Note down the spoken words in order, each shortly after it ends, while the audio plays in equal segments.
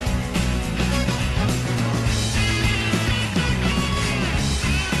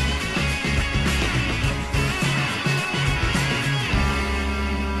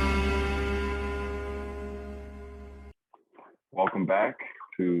back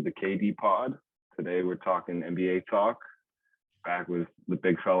to the KD pod. Today we're talking NBA talk. Back with the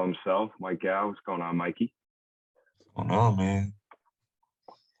big fella himself, Mike Gow. What's going on, Mikey? What's going on, man?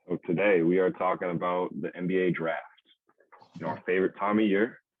 So today we are talking about the NBA draft. Our favorite time of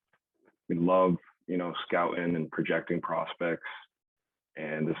year. We love, scouting and projecting prospects.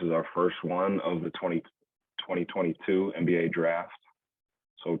 And this is our first one of the 2022 NBA draft.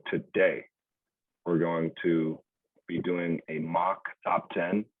 So today we're going to be doing a mock top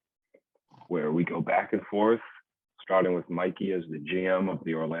 10 where we go back and forth, starting with Mikey as the GM of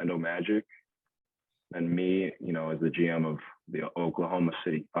the Orlando Magic, and me, as the GM of the Oklahoma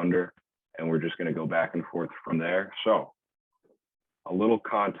City Thunder. And we're just going to go back and forth from there. So a little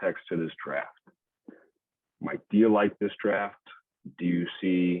context to this draft. Mike, do you like this draft? Do you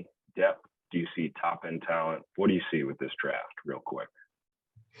see depth? Do you see top end talent? What do you see with this draft, real quick?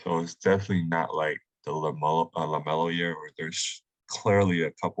 So it's definitely not like the LaMelo year where there's clearly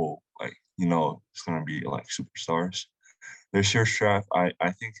a couple, it's going to be like superstars. This year's draft, I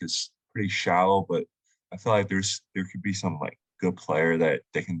think is pretty shallow, but I feel like there could be some like good player that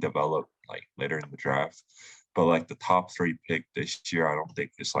they can develop like later in the draft. But like the top 3 pick this year, I don't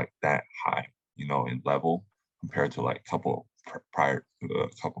think it's like that high, in level compared to like a couple prior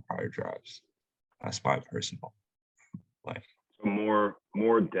drafts. That's my personal like. So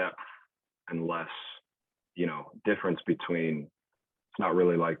more depth and less, difference between. It's not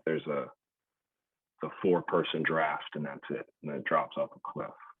really like there's a 4-person draft and that's it, and then it drops off a cliff.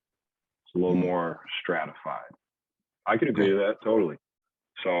 It's a little more stratified. I could agree to that totally.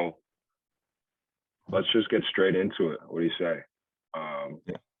 So let's just get straight into it. What do you say?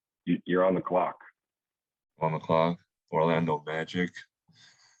 You're on the clock. On the clock, Orlando Magic.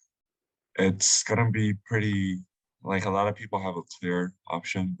 It's gonna be pretty. Like a lot of people have a clear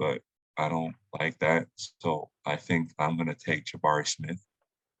option, but I don't like that. So I think I'm gonna take Jabari Smith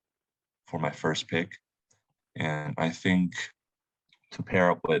for my first pick, and I think to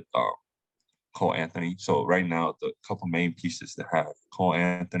pair up with Cole Anthony. So right now, the couple main pieces that have Cole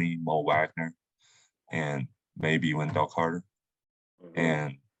Anthony, Mo Wagner, and maybe Wendell Carter. Mm-hmm.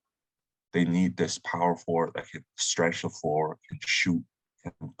 And they need this power forward that can stretch the floor, can shoot,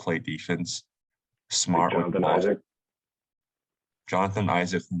 can play defense. Smart like with the ball. Jonathan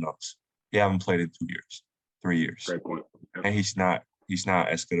Isaac, who knows? He haven't played in 2 years, 3 years. Great point. Yep. And he's not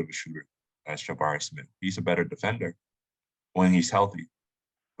as good of a shooter as Jabari Smith. He's a better defender when he's healthy.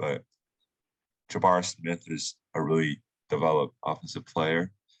 But Jabari Smith is a really developed offensive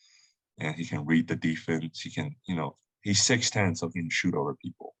player, and he can read the defense. He can, he's 6'10", so he can shoot over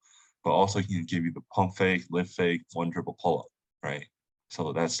people. But also he can give you the pump fake, lift fake, one dribble pull-up, right?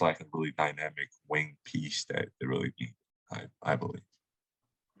 So that's like a really dynamic wing piece that they really need, I believe.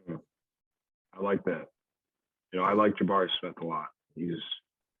 I like that. I like Jabari Smith a lot.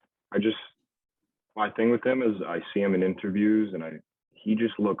 My thing with him is I see him in interviews and he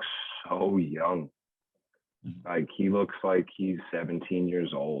just looks so young. Mm-hmm. Like he looks like he's 17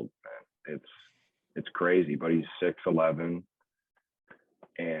 years old, man. It's crazy, but he's 6'11",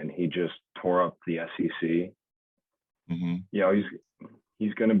 and he just tore up the SEC. Mm-hmm.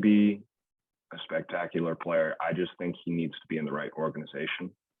 He's going to be a spectacular player. I just think he needs to be in the right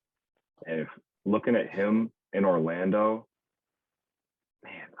organization. And if looking at him in Orlando,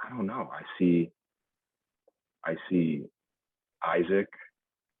 man, I don't know. I see Isaac,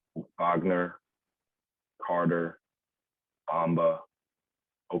 Wagner, Carter, Bamba,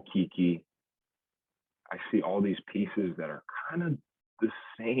 Okiki. I see all these pieces that are kind of the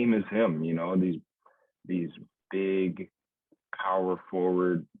same as him, these big power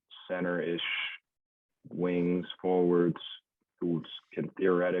forward, center-ish wings, forwards who can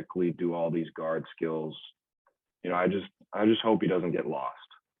theoretically do all these guard skills. I just hope he doesn't get lost.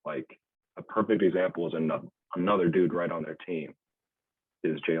 Like a perfect example is another dude right on their team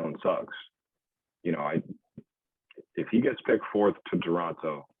is Jalen Suggs. If he gets picked 4th to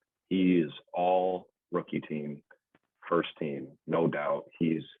Toronto, he is all rookie team, first team, no doubt.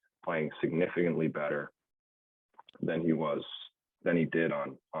 He's playing significantly better than he did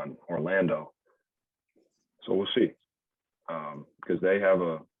on Orlando. So we'll see, because they have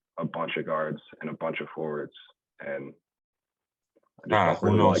a bunch of guards and a bunch of forwards, and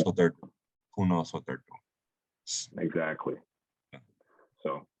who knows what they're doing. Exactly.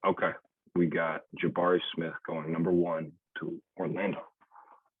 So okay, we got Jabari Smith going number 1 to Orlando.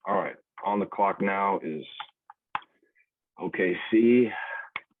 All right, on the clock now is OKC.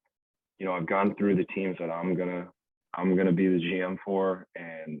 I've gone through the teams that I'm gonna be the GM for,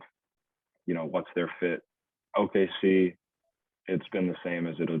 and what's their fit. OKC, it's been the same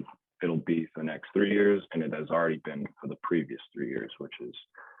as it'll be for the next 3 years, and it has already been for the previous 3 years, which is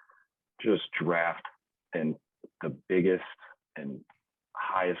just draft and the biggest and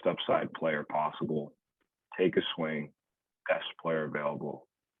highest upside player possible, take a swing, best player available.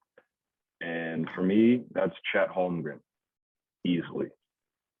 And for me, that's Chet Holmgren, easily.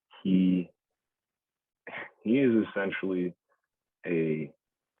 He is essentially a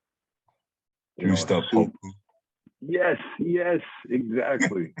Juiced up Poku. Yes,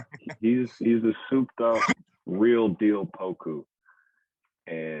 exactly. he's a souped up, real deal Poku,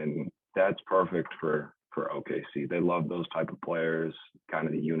 and that's perfect for OKC. They love those type of players, kind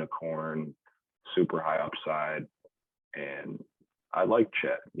of the unicorn, super high upside, and I like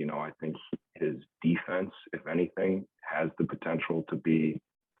Chet. I think his defense, if anything, has the potential to be,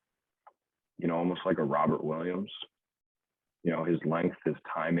 almost like a Robert Williams. His length, his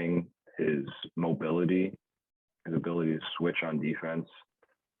timing, his mobility, his ability to switch on defense.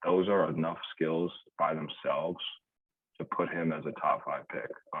 Those are enough skills by themselves to put him as a top 5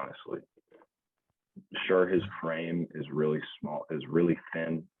 pick, honestly. Sure, his frame is really small, is really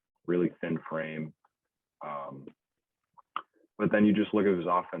thin frame. But then you just look at his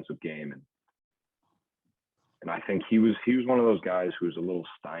offensive game, and I think he was one of those guys who was a little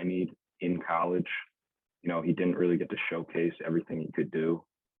stymied in college. He didn't really get to showcase everything he could do.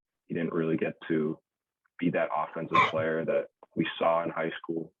 He didn't really get to be that offensive player that we saw in high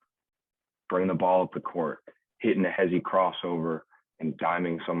school. Bring the ball up the court, hitting a hezzy crossover, and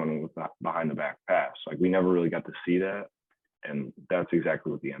diming someone with behind the back pass. Like, we never really got to see that, and that's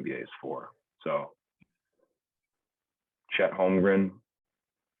exactly what the NBA is for. So, Chet Holmgren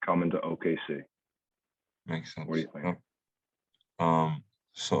coming to OKC. Makes sense. What do you think?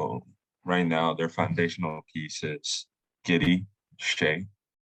 So right now their foundational piece is Giddey, Shea.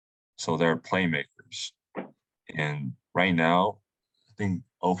 So they're playmakers. And right now, I think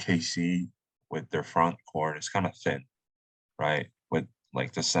OKC with their front court is kind of thin, right? With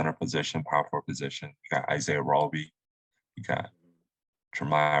like the center position, power forward position. You got Isaiah Roby, you got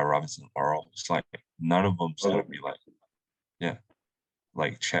Jeremiah Robinson Earl. It's like none of them's gonna be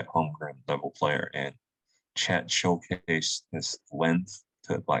like Chet Holmgren level player. And Chet showcased his length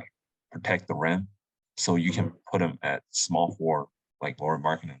to like protect the rim. So you can put him at small forward, like Lauri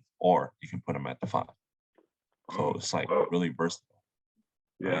Markkanen, or you can put him at the 5. So it's like really versatile.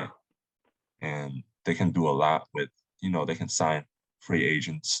 Yeah. Right? And they can do a lot with, they can sign free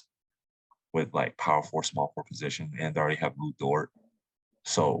agents with like power forward, small forward position, and they already have Lou Dort.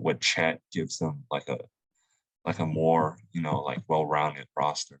 So what Chet gives them like a more, like well-rounded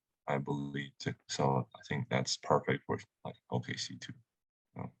roster, I believe too. So I think that's perfect for like OKC too.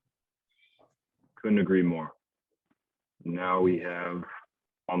 Couldn't agree more. Now we have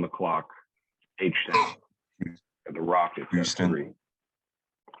on the clock H-Town, the Rockets Houston. at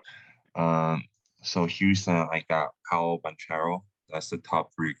 3. So Houston, I got Paolo Banchero. That's the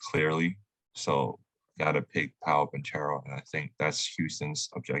top 3 clearly. So gotta pick Paolo Banchero, and I think that's Houston's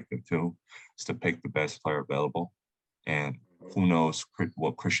objective too, is to pick the best player available. And who knows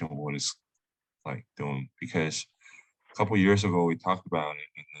what Christian Wood is like doing, because a couple of years ago we talked about it,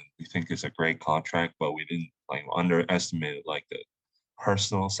 and then we think it's a great contract, but we didn't like underestimate like the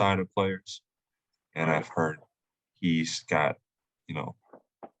personal side of players. And I've heard he's got,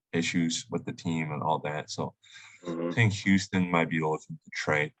 issues with the team and all that. So I think Houston might be looking to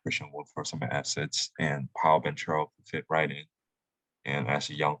trade Christian Wood for some assets, and Paolo Banchero could fit right in. And as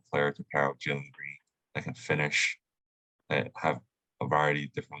a young player to pair up Jalen Green that can finish, that have a variety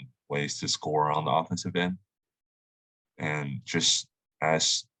of different ways to score on the offensive end. And just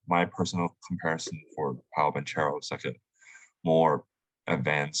as my personal comparison for Paolo Banchero, it's like a more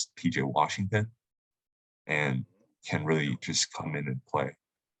advanced PJ Washington, and can really just come in and play.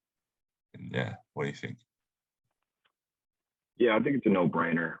 And yeah, what do you think? Yeah, I think it's a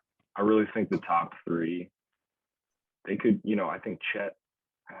no-brainer. I really think the top 3, they could, I think Chet,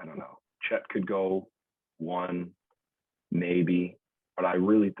 I don't know. Chet could go 1, maybe, but I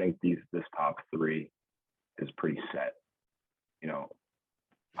really think this top 3 is pretty set.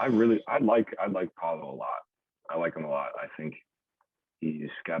 I like Paulo a lot. I like him a lot. I think he's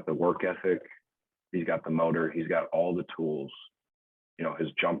got the work ethic, he's got the motor, he's got all the tools.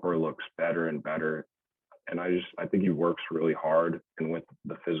 His jumper looks better and better. And I think he works really hard, and with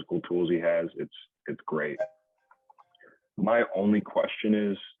the physical tools he has, it's great. My only question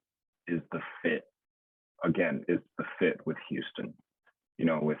is the fit. Again, it's the fit with Houston.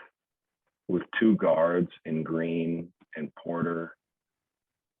 With 2 guards in Green and Porter,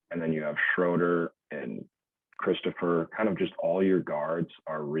 and then you have Schroeder and Christopher. Kind of just all your guards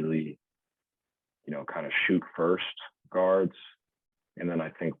are really, kind of shoot first guards. And then I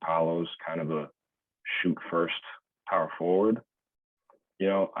think Paolo's kind of a shoot first power forward.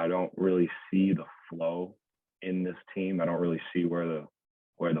 I don't really see the flow in this team. I don't really see where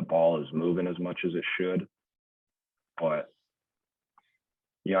the ball is moving as much as it should. But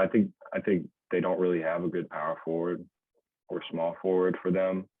I think they don't really have a good power forward or small forward for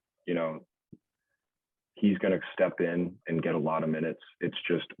them. He's going to step in and get a lot of minutes. It's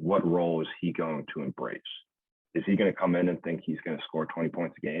just, what role is he going to embrace? Is he going to come in and think he's going to score 20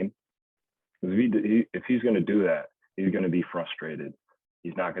 points a game? Because if he's going to do that, he's going to be frustrated.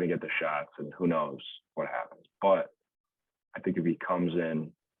 He's not going to get the shots, and who knows what happens. But I think if he comes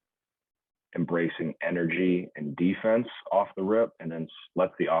in embracing energy and defense off the rip and then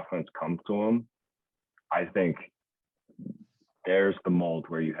lets the offense come to him, I think there's the mold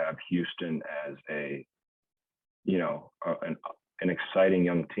where you have Houston as an exciting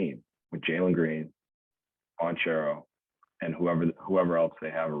young team with Jalen Green, Bonchero, and whoever else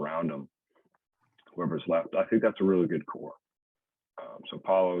they have around them, whoever's left. I think that's a really good core. So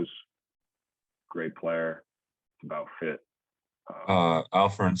Paulo's great player, about fit.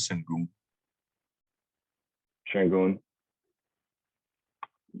 Alfred Sengun. Şengün.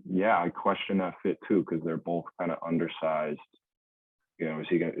 Yeah, I question that fit too, because they're both kind of undersized.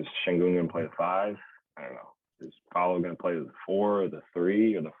 Is Şengün gonna play the 5? I don't know. Is Paulo gonna play the 4 or the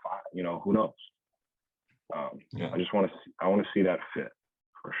 3 or the 5? Who knows? Yeah. I want to see that fit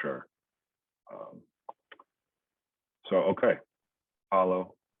for sure. Okay,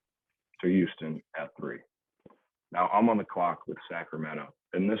 Paulo to Houston at 3. Now I'm on the clock with Sacramento,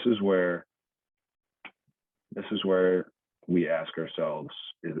 and this is where we ask ourselves: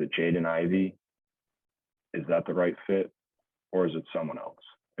 is it Jaden Ivey? Is that the right fit, or is it someone else?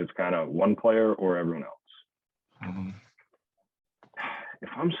 It's kind of one player or everyone else. Mm-hmm. If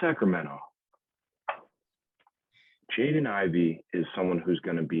I'm Sacramento, Jaden Ivey is someone who's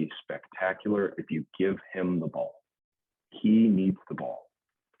going to be spectacular if you give him the ball. He needs the ball.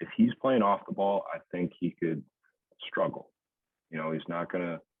 If he's playing off the ball, I think he could struggle. He's not going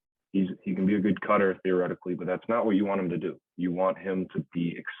to, he can be a good cutter theoretically, but that's not what you want him to do. You want him to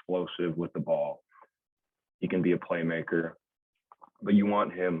be explosive with the ball. He can be a playmaker, but you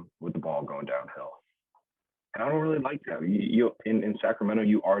want him with the ball going downhill. And I don't really like that. In Sacramento,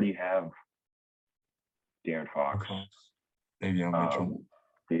 you already have De'Aaron Fox,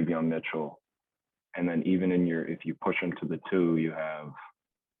 Davion Mitchell, and then even if you push him to the 2, you have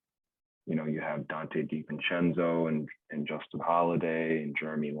Dante DiVincenzo and Justin Holiday and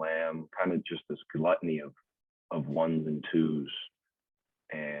Jeremy Lamb, kind of just this gluttony of 1s and 2s.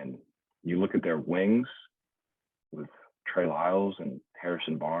 And you look at their wings with Trey Lyles and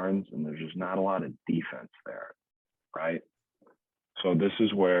Harrison Barnes, and there's just not a lot of defense there, right? So this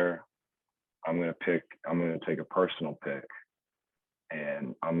is where I'm going to take a personal pick,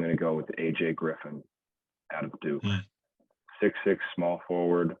 and I'm going to go with AJ Griffin out of Duke. 6'6" small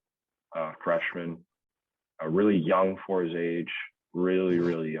forward, freshman, really young for his age, really,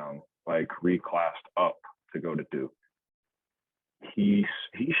 really young, like reclassed up to go to Duke. He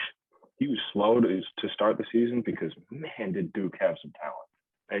was slow to start the season because, man, did Duke have some talent.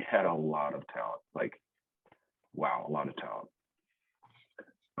 They had a lot of talent, wow, a lot of talent.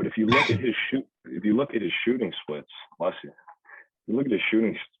 But if you look at his shooting splits,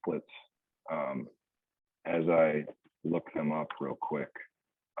 as I look them up real quick,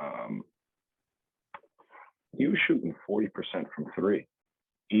 he was shooting 40% from 3,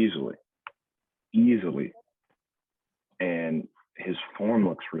 easily, and his form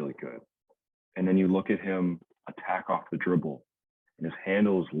looks really good. And then you look at him attack off the dribble, and his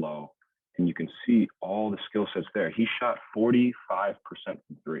handle is low, and you can see all the skill sets there. He shot 45%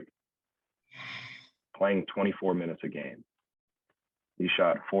 from 3, playing 24 minutes a game. He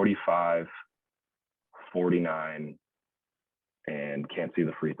shot 45, 49, and can't see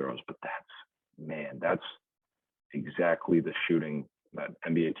the free throws. But that's exactly the shooting that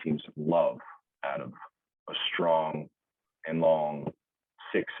NBA teams love out of a strong and long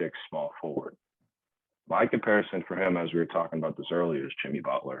 6'6" small forward. My comparison for him, as we were talking about this earlier, is Jimmy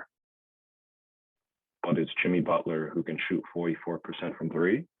Butler. But it's Jimmy Butler who can shoot 44% from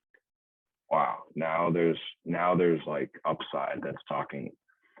 3. Wow. Now there's like upside that's talking,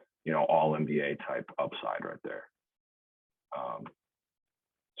 all NBA type upside right there.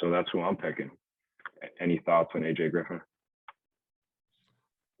 So that's who I'm picking. Any thoughts on AJ Griffin?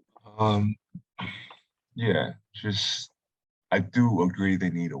 Yeah, I do agree they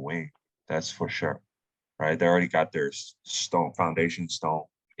need a wing. That's for sure. Right? They already got their foundation stone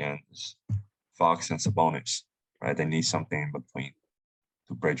against Fox and Sabonis. Right? They need something in between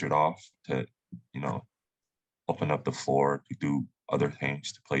to bridge it off, to, open up the floor to do other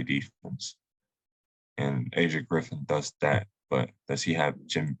things to play defense. And AJ Griffin does that, but does he have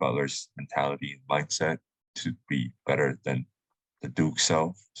Jimmy Butler's mentality and mindset to be better than the Duke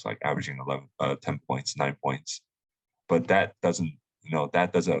self? It's like averaging 10 points, 9 points. But that doesn't,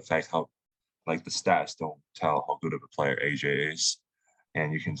 that doesn't affect how, like the stats don't tell how good of a player AJ is.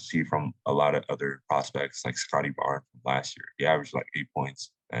 And you can see from a lot of other prospects like Scotty Barnes from last year, he averaged like 8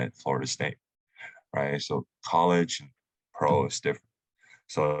 points at Florida State, right? So college and pro is different.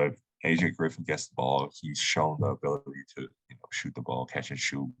 So if AJ Griffin gets the ball, he's shown the ability to shoot the ball, catch and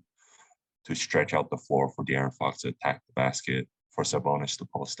shoot, to stretch out the floor for De'Aaron Fox to attack the basket, for Sabonis to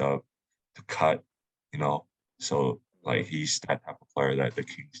post up, to cut, So like he's that type of player that the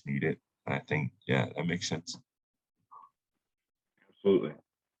Kings needed. And I think, yeah, that makes sense. Absolutely.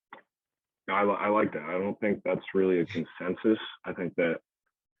 No, I like that. I don't think that's really a consensus. I think that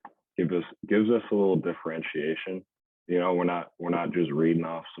gives us a little differentiation. We're not just reading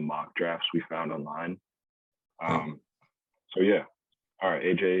off some mock drafts we found online. So yeah. All right,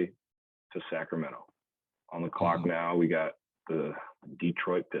 AJ to Sacramento. On the clock now, we got the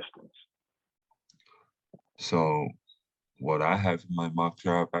Detroit Pistons. So what I have in my mock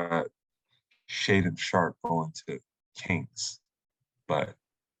draft at Shaden Sharp going to Kings. But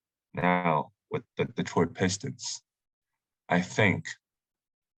now with the Detroit Pistons, I think,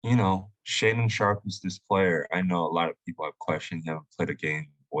 Shaden Sharp is this player. I know a lot of people have questioned him, played a game,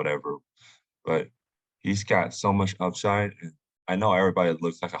 whatever, but he's got so much upside. And I know everybody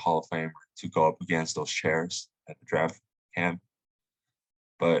looks like a Hall of Famer to go up against those chairs at the draft camp.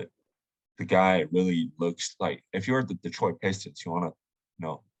 But the guy really looks like, if you're the Detroit Pistons, you want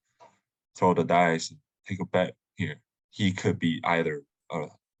to, throw the dice and take a bet here. He could be either a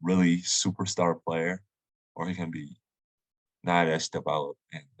really superstar player, or he can be not as developed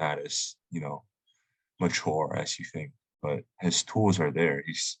and not as, mature as you think. But his tools are there.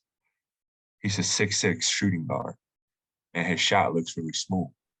 He's a 6'6" shooting guard, and his shot looks really smooth.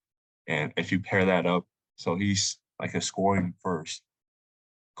 And if you pair that up, so he's like a scoring first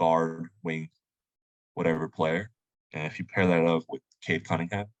guard, wing, whatever player. And if you pair that up with Cade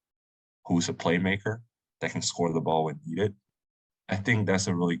Cunningham, who's a playmaker that can score the ball when needed, I think that's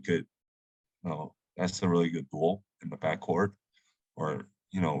a really good, duel in the backcourt. Or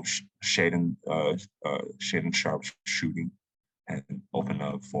Shaden Sharp shooting and open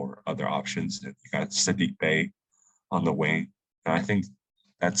up for other options. And you got Sadiq Bey on the wing, and I think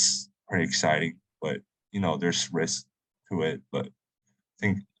that's pretty exciting. But there's risk to it. But I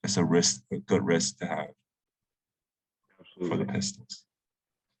think it's a good risk to have. Absolutely. For the Pistons.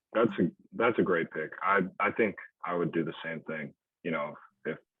 That's a great pick. I think I would do the same thing.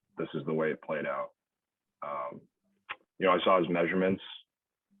 If this is the way it played out. I saw his measurements,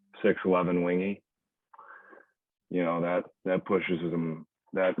 6'11" wingy. That pushes him.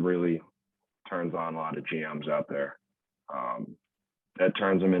 That really turns on a lot of GMs out there. That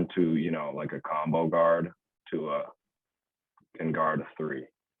turns him into like a combo guard can guard a three,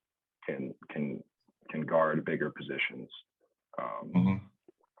 can guard bigger positions.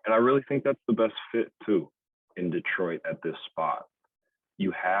 And I really think that's the best fit too in Detroit at this spot.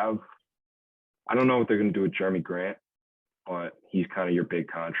 I don't know what they're going to do with Jeremy Grant, but he's kind of your big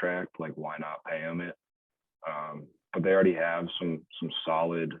contract. Like, why not pay him it? But they already have some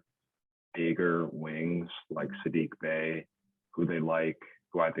solid, bigger wings like Sadiq Bey, who they like,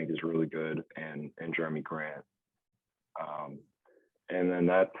 who I think is really good, and Jeremy Grant. And then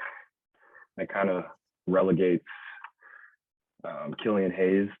that kind of relegates Killian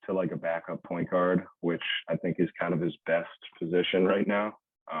Hayes to like a backup point guard, which I think is kind of his best position right now.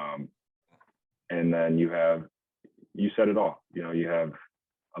 And then you said it all. You have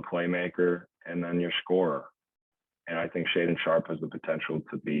a playmaker and then your scorer. And I think Shaden Sharp has the potential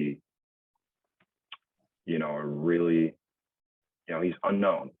to be, a really, he's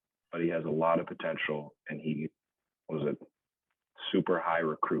unknown, but he has a lot of potential, and he was a super high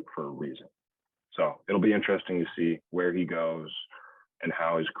recruit for a reason. So it'll be interesting to see where he goes and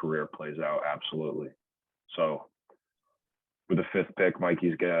how his career plays out. Absolutely. So with the 5th pick,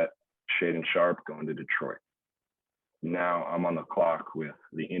 Mikey's got Shaden Sharp going to Detroit. Now I'm on the clock with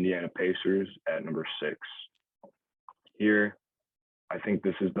the Indiana Pacers at number 6. Here, I think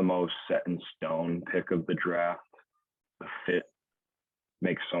this is the most set in stone pick of the draft. The fit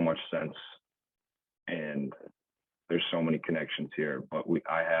makes so much sense, and there's so many connections here. But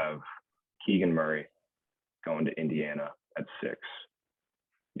I have Keegan Murray going to Indiana at 6.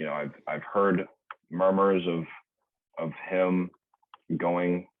 I've heard murmurs of him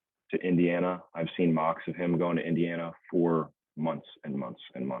going to Indiana. I've seen mocks of him going to Indiana for months and months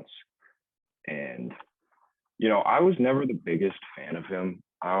and months. And, I was never the biggest fan of him.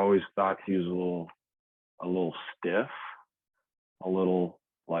 I always thought he was a little stiff, a little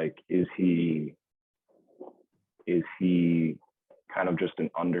like, is he kind of just an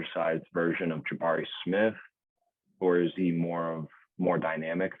undersized version of Jabari Smith, or is he more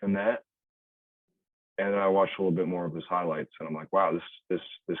dynamic than that? And then I watched a little bit more of his highlights, and I'm like, wow, this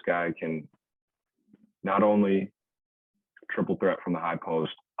guy can not only triple threat from the high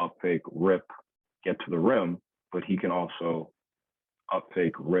post, up fake, rip, get to the rim, but he can also up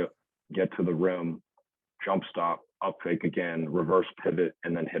fake, rip, get to the rim, jump stop, up fake again, reverse pivot,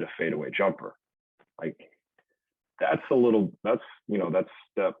 and then hit a fadeaway jumper. Like that's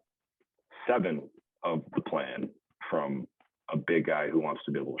step 7 of the plan from a big guy who wants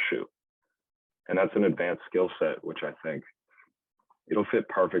to be able to shoot. And that's an advanced skill set, which I think it'll fit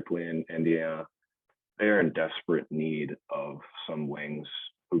perfectly in Indiana. They're in desperate need of some wings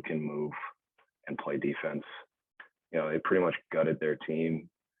who can move and play defense. They pretty much gutted their team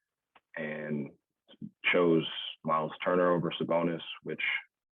and chose Miles Turner over Sabonis, which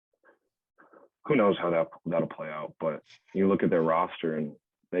who knows how that'll play out. But you look at their roster and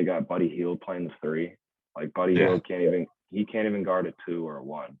they got Buddy Hield playing the 3. Like Buddy Hield can't even guard a 2 or a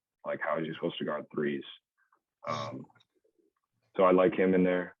 1. Like how is he supposed to guard 3s? So I like him in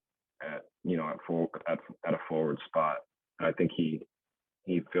there at a forward spot. And I think he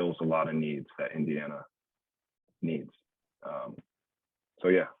fills a lot of needs that Indiana needs. So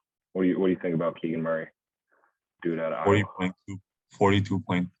yeah, what do you think about Keegan Murray? Dude at Iowa.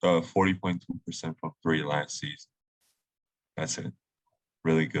 40.2% from 3 last season. That's it.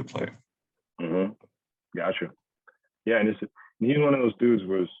 Really good player. Gotcha. Yeah, and he's one of those dudes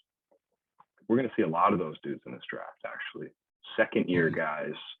we're going to see a lot of those dudes in this draft, actually. Second-year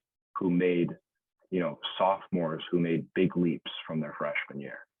guys who made, sophomores who made big leaps from their freshman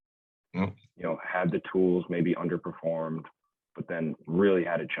year. Yep. Had the tools, maybe underperformed, but then really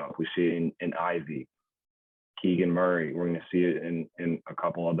had a jump. We see it in Ivy, Keegan Murray. We're going to see it in a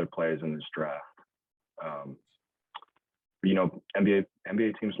couple other players in this draft. NBA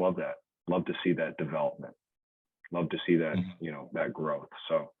teams love that. Love to see that development. Love to see that, that growth.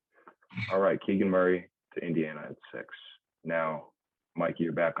 So, all right, Keegan Murray to Indiana at 6. Now, Mikey,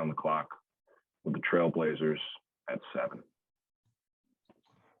 you're back on the clock with the Trailblazers at 7.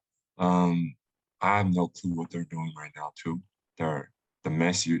 I have no clue what they're doing right now, too. They're the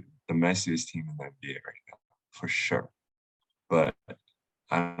messiest team in the NBA right now, for sure. But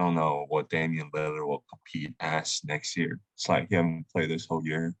I don't know what Damian Lillard will compete as next year. It's like he hasn't played this whole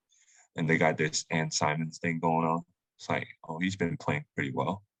year, and they got this Ann Simons thing going on. It's like, oh, he's been playing pretty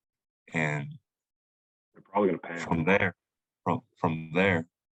well. And they're probably going to pay him. From there,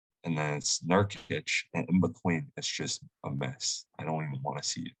 and then it's Nurkic, and in between, it's just a mess. I don't even want to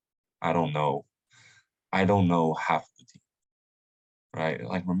see it. I don't know half the team, right?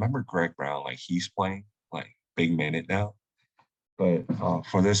 Like, remember Greg Brown? Like, he's playing, like, big minute now. But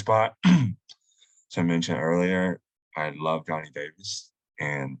for this spot, so I mentioned earlier, I love Johnny Davis,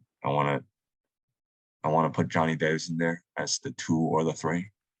 and I want to put Johnny Davis in there as the 2 or the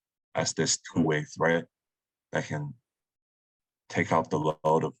 3, as this two-way threat that can take out the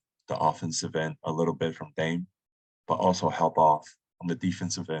load of the offensive end a little bit from Dame, but also help off on the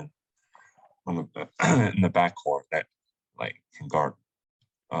defensive end on the in the backcourt that like can guard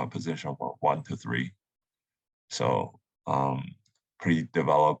position 1 to 3. So pretty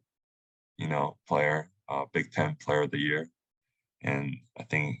developed, player, Big Ten Player of the Year, and I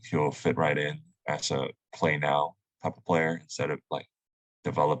think he'll fit right in as a play now type of player instead of like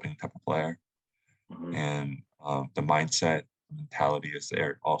developing type of player. And the mindset, mentality is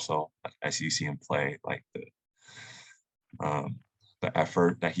there also as you see him play, like the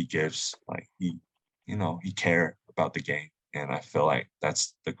effort that he gives, like he cared about the game, and I feel like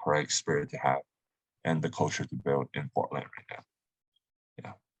that's the correct spirit to have and the culture to build in Portland right now.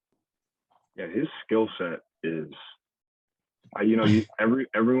 Yeah, his skill set is,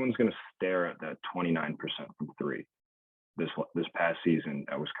 everyone's going to stare at that 29% from 3 this past season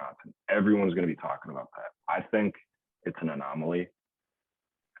at Wisconsin. Everyone's going to be talking about that. I think it's an anomaly.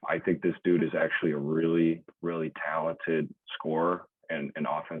 I think this dude is actually a really, really talented scorer and an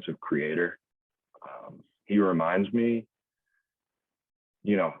offensive creator. He reminds me,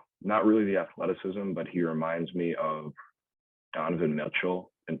 not really the athleticism, but he reminds me of Donovan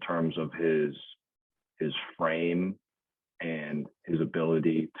Mitchell in terms of his frame and his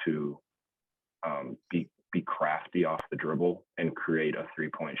ability to be crafty off the dribble and create a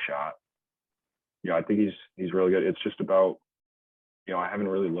 3-point shot. I think he's really good. It's just about, I haven't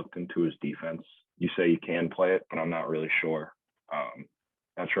really looked into his defense. You say he can play it, but I'm not really sure.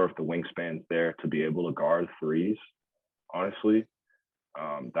 Not sure if the wingspan's there to be able to guard threes, honestly.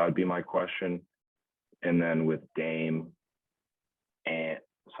 That would be my question. And then with Dame and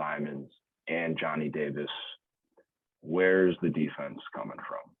Simons and Johnny Davis, where's the defense coming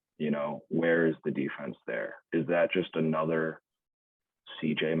from? Where is the defense there? Is that just another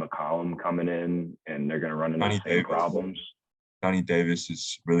CJ McCollum coming in and they're going to run into the same problems? Johnny Davis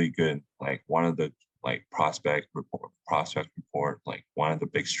is really good. Like one of the prospect report, like one of the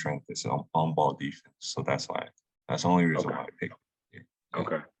big strengths is on ball defense. So that's the only reason why I picked it. Yeah.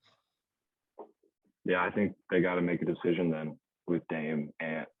 Okay. Yeah, I think they got to make a decision then with Dame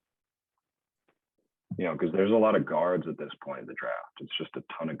and because there's a lot of guards at this point in the draft. It's just a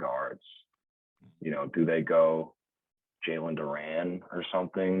ton of guards. Do they go Jalen Duran or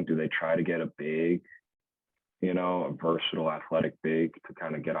something? Do they try to get a big, a versatile athletic big to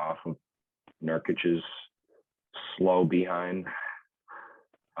kind of get off of Nurkic's slow behind?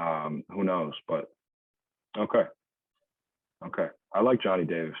 Who knows? But okay. I like Johnny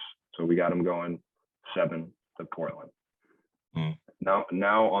Davis, so we got him going 7 to Portland.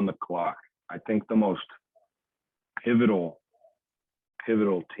 Now on the clock, I think the most pivotal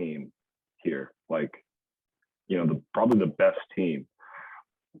team here, probably the best team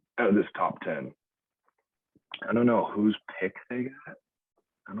out of this top 10. I don't know whose pick they got.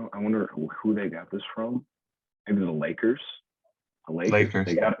 I wonder who they got this from. Maybe the Lakers. The Lakers.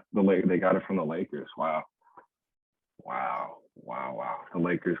 They got it from the Lakers. Wow. The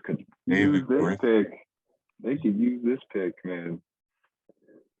Lakers could use this pick. They could use this pick, man.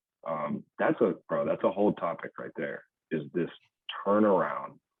 That's a whole topic right there. Is this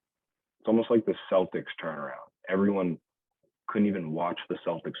turnaround? It's almost like the Celtics turnaround. Everyone couldn't even watch the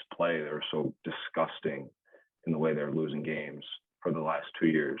Celtics play. They were so disgusting in the way they're losing games for the last 2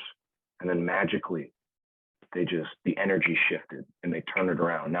 years. And then magically, the energy shifted and they turned it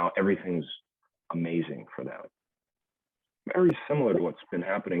around. Now everything's amazing for them. Very similar to what's been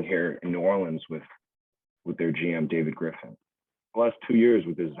happening here in New Orleans with their GM, David Griffin. The last 2 years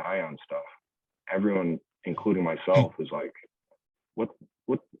with this Zion stuff, everyone, including myself, is like, what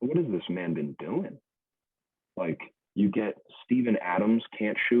has this man been doing? Like, you get Steven Adams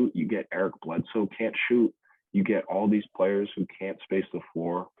can't shoot, you get Eric Bledsoe can't shoot, you get all these players who can't space the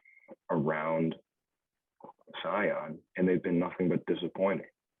floor around Zion, and they've been nothing but disappointing.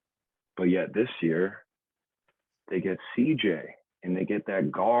 But yet this year, they get CJ, and they get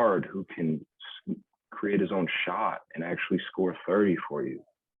that guard who can create his own shot and actually score 30 for you.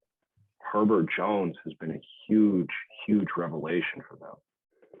 Herbert Jones has been a huge revelation for them.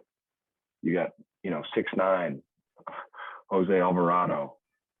 You got, 6'9", Jose Alvarado,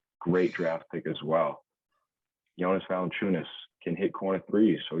 great draft pick as well. Jonas Valanciunas can hit corner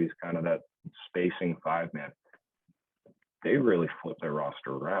threes, so he's kind of that spacing 5-man. They really flipped their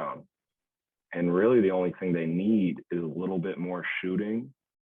roster around. And really the only thing they need is a little bit more shooting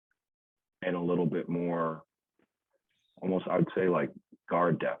and a little bit more, almost I would say like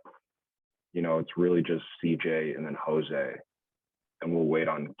guard depth. It's really just CJ and then Jose. And we'll wait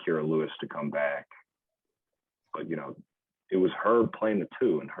on Kira Lewis to come back. But, it was Herb playing the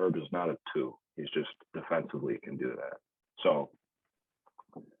 2, and Herb is not a 2. He's just defensively can do that. So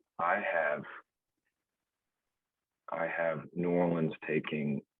I have New Orleans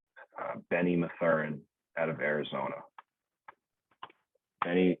taking Benny Mathurin out of Arizona.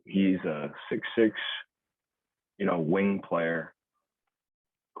 Benny, he's a 6'6", wing player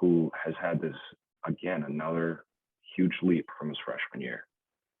who has had this, again, another huge leap from his freshman year.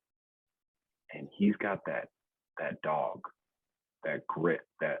 And he's got that dog, that grit,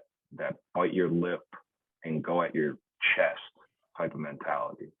 that bite your lip and go at your chest type of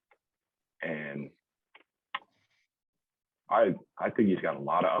mentality. And I think he's got a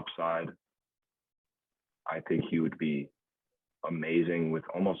lot of upside. I think he would be amazing with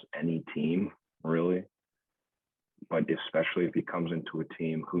almost any team, really. But especially if he comes into a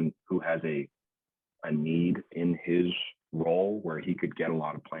team who has a need in his role where he could get a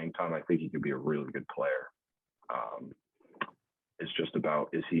lot of playing time, I think he could be a really good player. It's just about,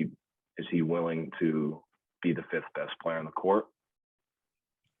 is he willing to be the 5th best player on the court?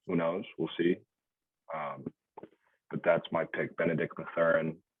 Who knows? We'll see. But that's my pick, Benedict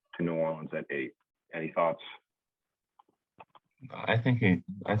Mathurin to New Orleans at 8. Any thoughts? I think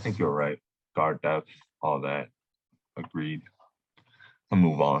you're right. Guard depth, all that. Agreed. I'll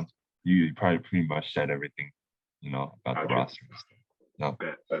move on. You probably pretty much said everything, about the roster. No.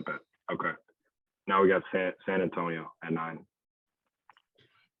 Bet. Okay. Now we got San Antonio at 9.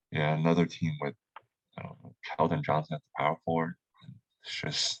 Yeah, another team with Keldon Johnson at the power forward. It's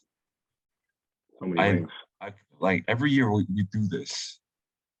just so many things. I like every year we do this.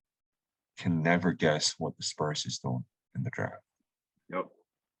 can never guess what the Spurs is doing in the draft. Yep.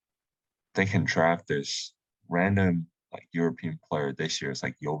 They can draft this random like European player this year. It's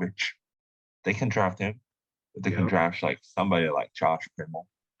like Jovic. They can draft him, but they can Yep. draft like somebody like Josh Primo.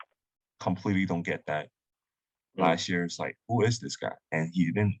 Completely don't get that. Last year, it's like, who is this guy? And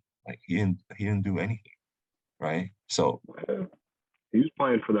he didn't do anything, right? So Yeah. He was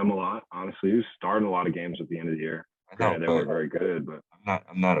playing for them a lot. Honestly, he was starting a lot of games at the end of the year. I know, Granted, they but weren't very good, but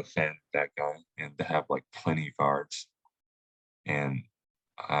I'm not a fan of that guy. And they have like plenty of guards, and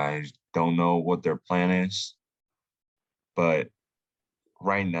I don't know what their plan is. But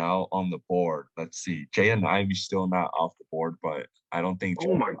right now on the board, let's see, Jay and Ivy's still not off the board, but I don't think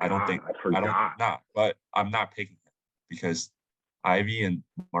oh my I don't god, think I I don't forgot. not, but I'm not picking him because Ivy and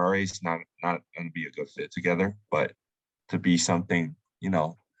Murray's not going to be a good fit together. But to be something,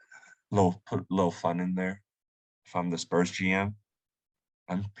 put a little fun in there. If I'm the Spurs GM,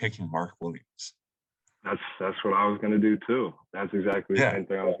 I'm picking Mark Williams. That's what I was gonna do too. That's exactly the Yeah, same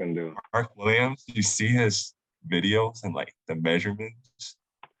thing I was gonna do. Mark Williams. You see his videos and like the measurements.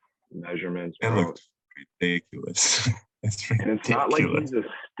 Measurements, It bro. looks ridiculous. It's And it's not like ridiculous. he's a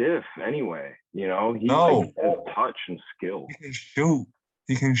stiff anyway. He like No, has touch and skill. he can shoot.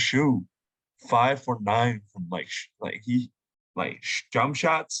 He can shoot 5 for 9 from jump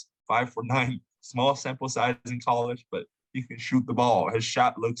shots 5 for 9. Small sample size in college, but he can shoot the ball. His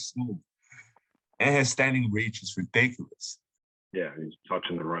shot looks smooth, and his standing reach is ridiculous. Yeah, he's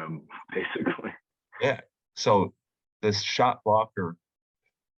touching the rim basically. Yeah. So this shot blocker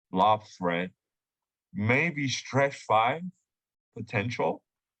lob threat maybe stretch 5 potential,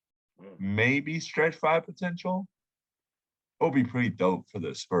 maybe stretch 5 potential. It'll be pretty dope for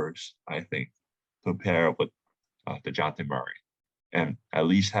the Spurs, I think, to pair up with DeJounte Murray and at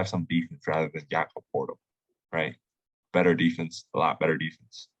least have some defense rather than Jakob Porto, right? Better defense, a lot better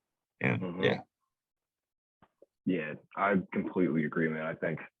defense. And yeah. Yeah, I completely agree, man. I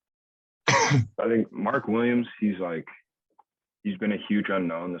think Mark Williams, he's been a huge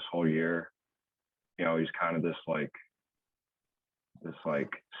unknown this whole year. He's kind of this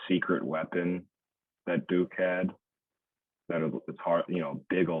secret weapon that Duke had. That it's hard,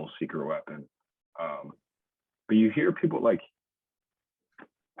 big old secret weapon. But you hear people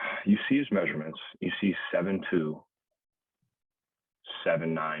you see his measurements, you see 7'2",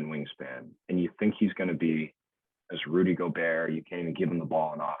 7'9" wingspan, and you think he's going to be as Rudy Gobert, you can't even give him the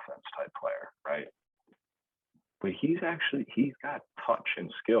ball in offense type player, right? But he's got touch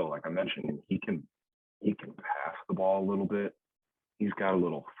and skill, like I mentioned, and he can pass the ball a little bit. He's got a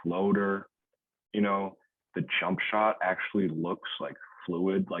little floater, the jump shot actually looks like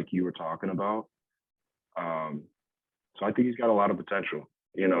fluid, like you were talking about. So I think he's got a lot of potential.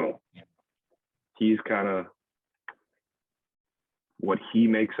 He's kind of what he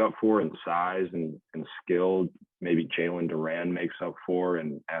makes up for in size and skill, maybe Jalen Duran makes up for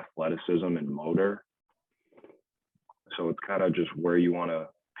in athleticism and motor. So it's kind of just where you want to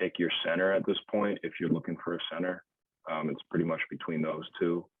pick your center at this point if you're looking for a center. It's pretty much between those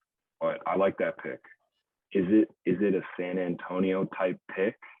two. But I like that pick. Is it a San Antonio type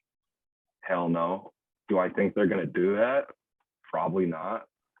pick? Hell no. Do I think they're going to do that? Probably not.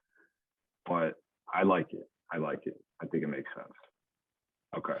 But I like it. I think it makes sense.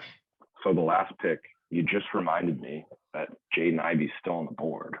 Okay. So the last pick, you just reminded me that Jaden Ivey's still on the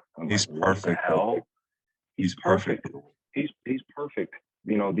board. He's like, perfect. What the hell? He's perfect. He's perfect.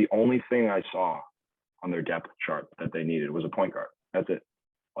 The only thing I saw on their depth chart that they needed was a point guard. That's it.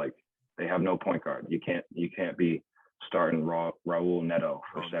 Like, they have no point guard. You can't be starting Raul Neto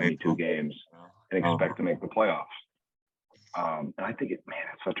for 72 games and expect to make the playoffs. And I think it's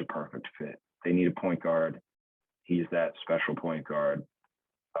such a perfect fit. They need a point guard. He's that special point guard.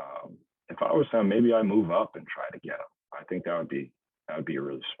 If I was him, maybe I move up and try to get him. I think that would be a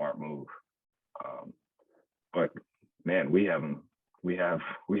really smart move. But man, we have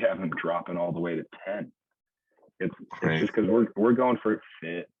him dropping all the way to 10. It's just because we're going for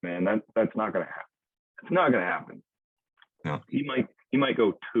fit, man. That's not gonna happen. It's not gonna happen. No. He might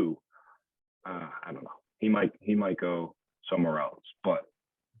go 2. I don't know. He might go somewhere else. But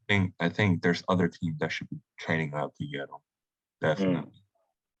I think there's other teams that should be trading out to get him. Definitely.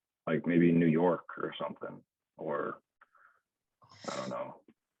 Like maybe New York or something, or I don't know.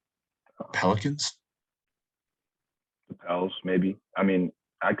 Pelicans? The Pels, maybe. I mean,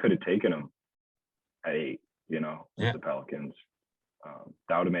 I could have taken him at 8, with the Pelicans.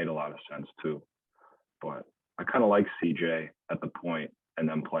 That would have made a lot of sense too. But I kind of like CJ at the point and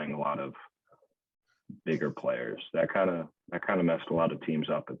then playing a lot of bigger players. That kind of messed a lot of teams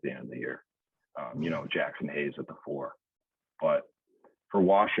up at the end of the year. Jackson Hayes at the 4. But for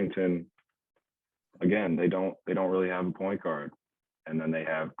Washington, again, they don't really have a point guard, and then they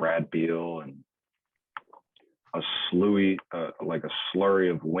have Brad Beal and a like a slurry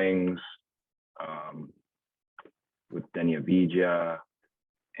of wings, um, with Denia Vidya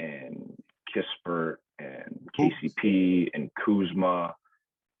and Kispert and KCP and Kuzma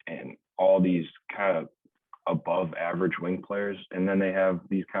and all these kind of above average wing players. And then they have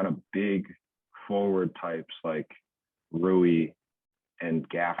these kind of big forward types like Rui and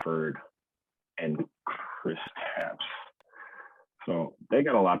Gafford and Chris Tapps. So they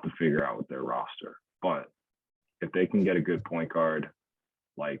got a lot to figure out with their roster. But if they can get a good point guard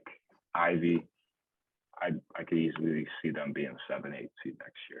like Ivy, I could easily see them being 7-8 seed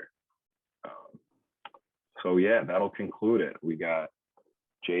next year. So yeah, that'll conclude it. We got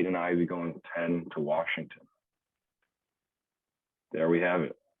Jaden Ivey going 10 to Washington. There we have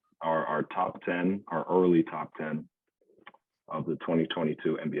it. Our top 10, our early top 10 of the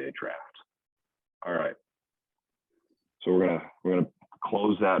 2022 NBA draft. All right. So we're gonna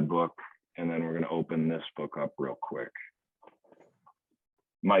close that book, and then we're gonna open this book up real quick.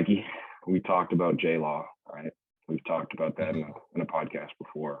 Mikey, we talked about J-Law, right? We've talked about that in a podcast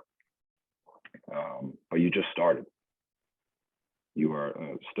before. But you just started. You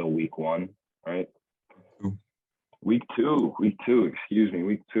are still week 1, right? Week two, excuse me,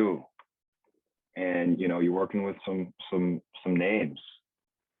 week 2. And you're working with some names.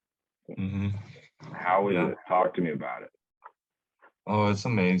 Mm-hmm. How is it? Talk to me about it. Oh, it's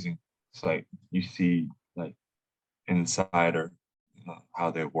amazing. It's like you see like insider,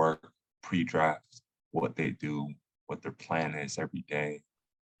 how they work pre-draft, what they do, what their plan is every day,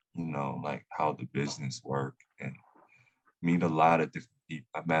 like how the business work, and meet a lot of different people.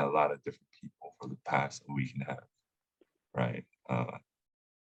 I met a lot of different people for the past week and a half, right?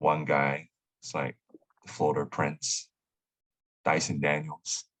 One guy, it's like the Floater Prince, Dyson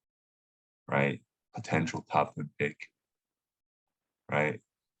Daniels, right? Potential top 10 pick, right?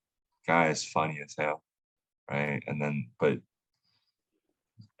 Guy is funny as hell, right? And then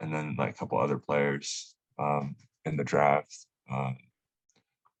like a couple other players in the draft. I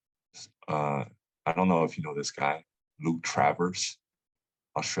don't know if you know this guy, Luke Travers,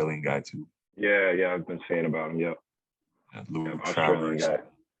 Australian guy too. Yeah, I've been saying about him. Yep. Luke Travers. Guy.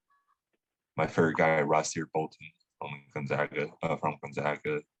 My favorite guy, Rasir Bolton from Gonzaga.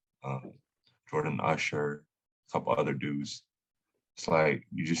 Jordan Usher, a couple other dudes. It's like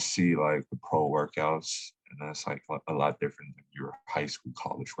you just see like the pro workouts, and that's like a lot different than your high school,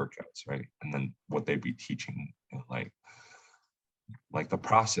 college workouts, right? And then what they be teaching, like the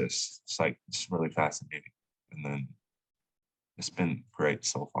process. It's really fascinating, and then it's been great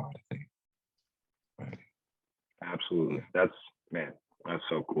so far, I think. Right. Absolutely. That's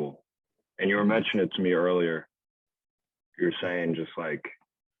so cool. And you were mentioning it to me earlier. You were saying just like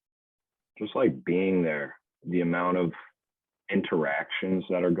being there, the amount of interactions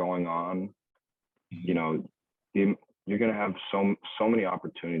that are going on, you're going to have so many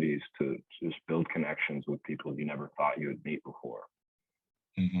opportunities to just build connections with people you never thought you would meet before.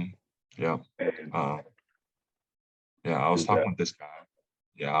 Mm-hmm. Yeah. And, I was talking with this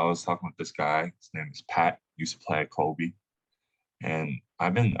guy. His name is Pat. Used to play at Kobe. And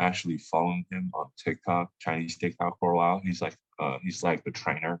I've been actually following him on TikTok, Chinese TikTok, for a while. He's like the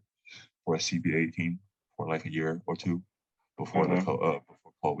trainer for a CBA team for like a year or two before before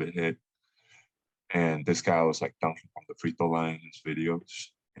COVID hit. And this guy was like dunking from the free throw line in his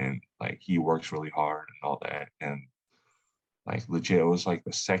videos, and like he works really hard and all that. And like legit, it was like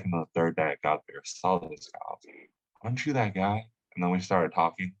the second or third day I got there, saw this guy. I was like, "Aren't you that guy?" And then we started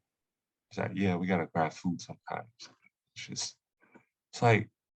talking. He's like, "Yeah, we gotta grab food sometimes." It's like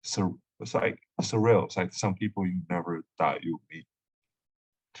surreal. It's like some people you never thought you would meet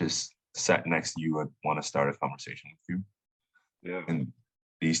just sat next to you and want to start a conversation with you. Yeah. And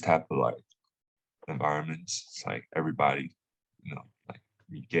these type of like environments, it's like everybody, like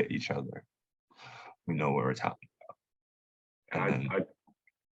we get each other. We know what we're talking about. And then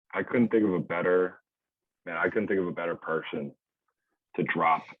I couldn't think of a better person to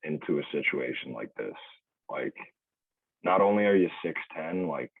drop into a situation like this. Like, not only are you 6'10",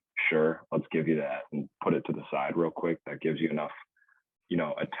 like, sure, let's give you that and put it to the side real quick. That gives you enough,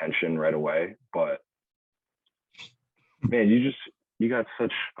 attention right away. But man, you got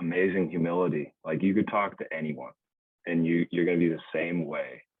such amazing humility. Like, you could talk to anyone and you're going to be the same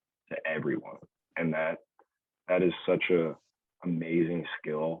way to everyone. And that is such a amazing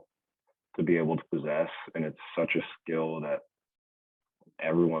skill to be able to possess. And it's such a skill that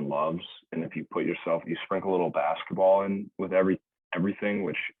everyone loves. And if you sprinkle a little basketball in with everything,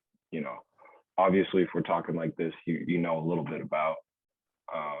 which, obviously if we're talking like this, you know a little bit about,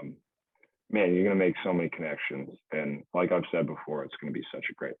 man, you're gonna make so many connections. And like I've said before, it's gonna be such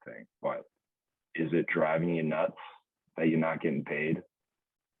a great thing. But is it driving you nuts that you're not getting paid?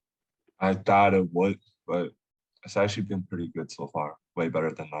 I thought it would, but it's actually been pretty good so far. Way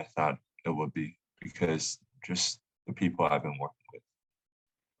better than I thought it would be because just the people I've been working with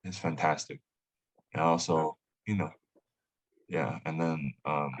is fantastic. And also, you know, yeah. And then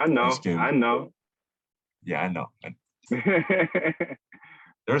I he's know, giving I me, know. yeah, I know.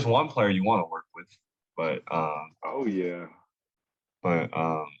 There's one player you want to work with, but Oh yeah. but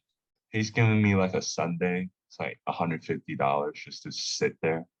he's giving me like a Sunday. It's like $150 just to sit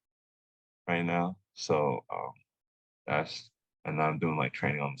there right now. So that's and I'm doing like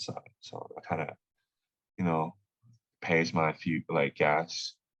training on the side. So I kind of, you know, pays my few like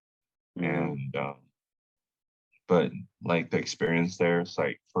gas Hmm. and but like the experience there, it's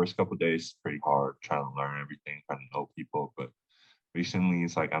like first couple days pretty hard trying to learn everything, trying to know people. But recently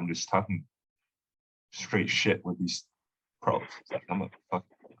it's like I'm just talking straight shit with these pros. It's like I'm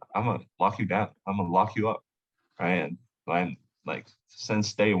gonna lock you down. I'm gonna lock you up. Right. And I'm like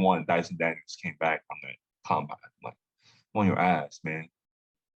since day one, Dyson Daniels came back on the combine. I'm like, I'm on your ass, man.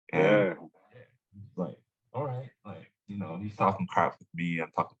 And Yeah, yeah, he's like, all right, like, he's talking crap with me.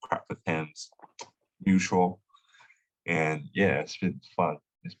 I'm talking crap with him. It's mutual. And yeah, it's been fun.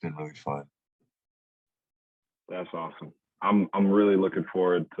 It's been really fun. that's awesome. I'm really looking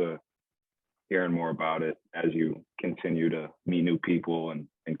forward to hearing more about it as you continue to meet new people and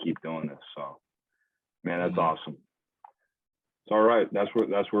keep doing this. So man, that's Mhm. awesome. So all right, that's where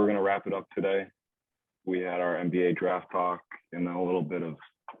we're gonna wrap it up today. We had our NBA draft talk and a little bit of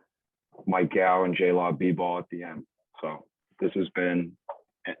Mike Gow and J Law B ball at the end. So this has been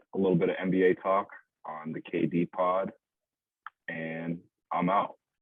a little bit of NBA talk on the KD pod, and I'm out.